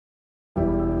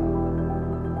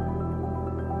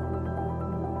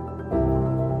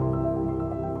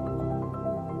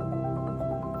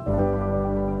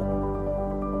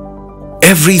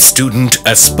Every student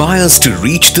aspires to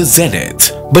reach the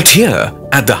zenith. But here,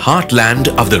 at the heartland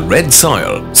of the red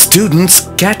soil, students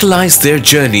catalyze their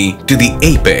journey to the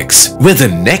apex with the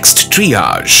next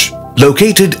triage.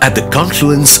 Located at the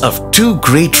confluence of two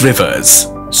great rivers,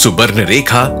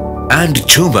 Subarnarekha and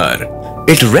Jhumar,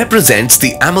 it represents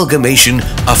the amalgamation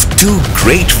of two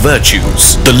great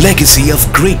virtues, the legacy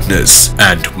of greatness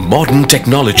and modern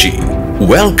technology.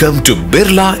 Welcome to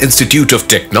Birla Institute of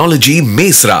Technology,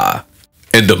 Mesra.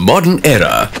 In the modern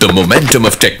era, the momentum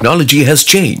of technology has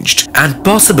changed and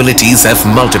possibilities have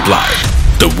multiplied.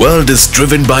 The world is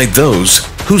driven by those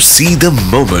who see the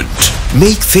moment,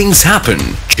 make things happen,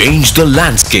 change the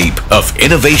landscape of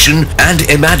innovation and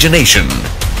imagination.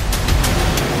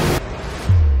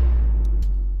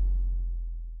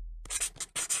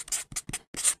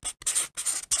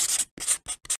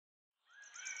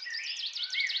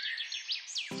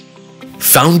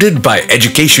 Founded by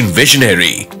education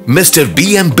visionary Mr.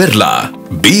 B.M. Birla,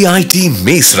 BIT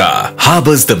Mesra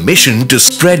harbors the mission to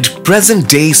spread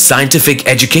present-day scientific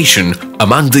education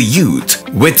among the youth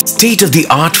with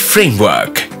state-of-the-art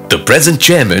framework. The present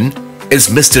chairman is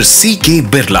Mr. C.K.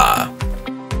 Birla.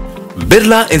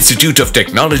 Birla Institute of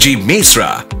Technology,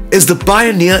 Mesra is the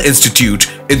pioneer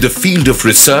institute in the field of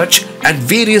research and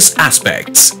various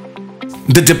aspects.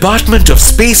 The Department of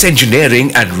Space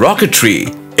Engineering and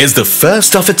Rocketry is the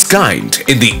first of its kind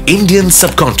in the Indian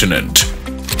subcontinent.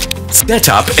 Set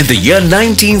up in the year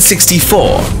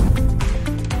 1964,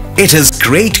 it has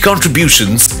great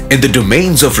contributions in the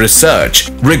domains of research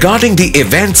regarding the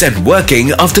events and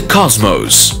working of the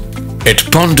cosmos. It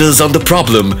ponders on the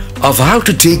problem of how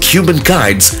to take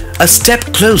humankind a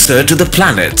step closer to the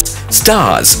planets,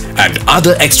 stars, and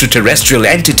other extraterrestrial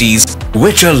entities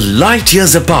which are light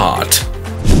years apart.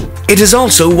 It is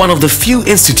also one of the few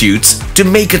institutes to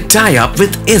make a tie-up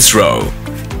with ISRO.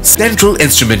 Central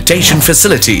Instrumentation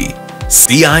Facility,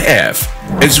 CIF,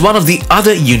 is one of the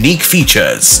other unique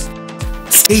features.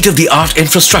 State-of-the-art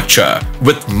infrastructure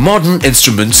with modern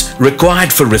instruments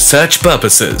required for research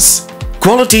purposes.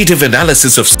 Qualitative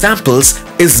analysis of samples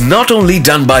is not only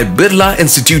done by Birla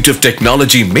Institute of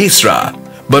Technology, Mesra,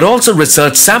 but also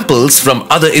research samples from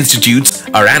other institutes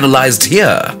are analyzed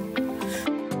here.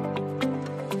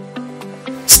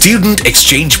 Student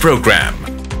Exchange Program.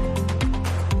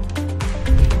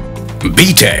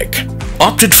 BTech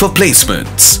opted for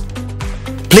placements.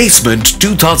 Placement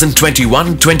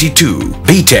 2021-22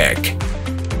 BTech.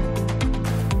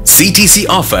 CTC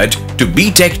offered to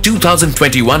BTech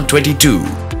 2021-22.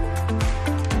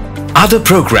 Other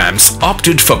programs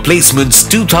opted for placements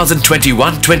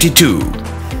 2021-22.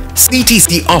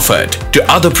 CTC offered to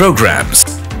other programs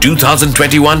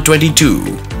 2021-22.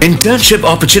 Internship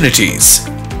opportunities.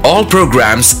 All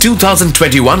programs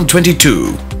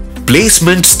 2021-22.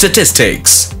 Placement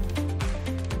statistics.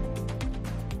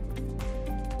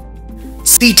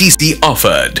 CTC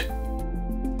offered.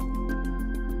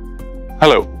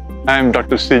 Hello, I am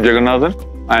Dr. C. Jagannathan.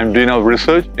 I am Dean of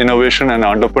Research, Innovation and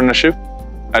Entrepreneurship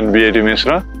at BIT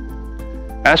Mesra.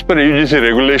 As per UGC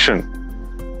regulation,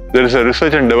 there is a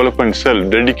research and development cell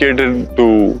dedicated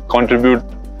to contribute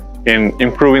in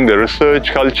improving the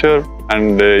research culture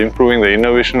and improving the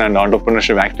innovation and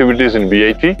entrepreneurship activities in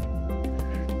BIT.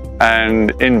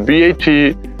 And in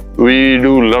BIT, we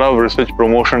do a lot of research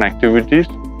promotion activities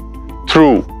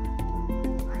through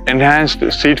enhanced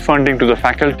seed funding to the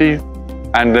faculty,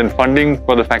 and then funding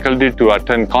for the faculty to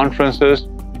attend conferences,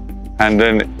 and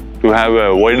then to have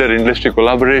a wider industry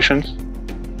collaborations.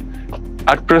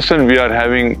 At present, we are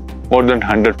having more than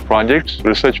 100 projects,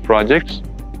 research projects,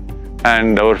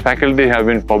 and our faculty have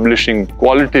been publishing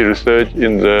quality research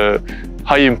in the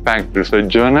high impact research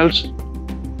journals,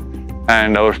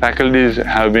 and our faculties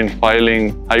have been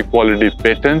filing high quality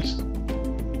patents.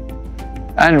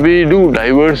 And we do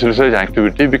diverse research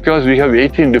activity because we have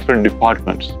 18 different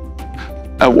departments.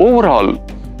 Overall,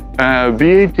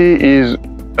 BIT is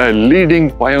a leading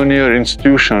pioneer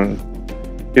institution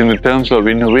in the terms of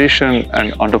innovation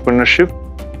and entrepreneurship,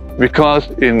 because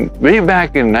way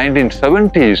back in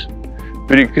 1970s,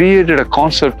 we created a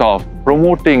concept of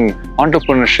promoting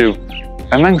entrepreneurship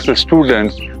amongst the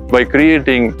students by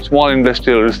creating small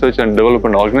industrial research and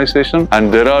development organization.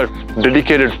 And there are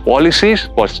dedicated policies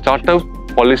for startup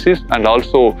policies and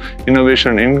also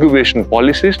innovation incubation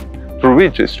policies, through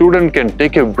which a student can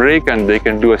take a break and they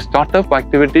can do a startup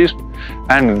activities,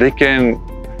 and they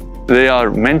are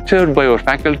mentored by our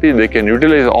faculty. They can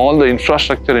utilize all the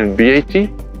infrastructure in BIT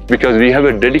because we have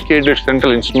a dedicated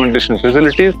central instrumentation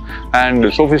facilities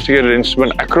and sophisticated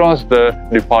instrument across the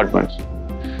departments.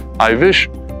 I wish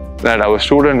that our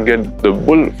students get the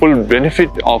full benefit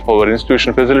of our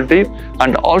institution facility,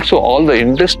 and also all the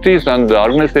industries and the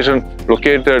organizations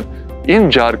located in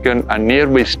Jharkhand and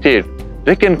nearby state,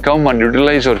 they can come and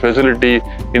utilize our facility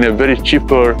in a very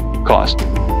cheaper cost.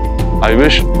 I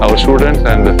wish our students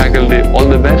and the faculty all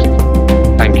the best.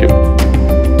 Thank you.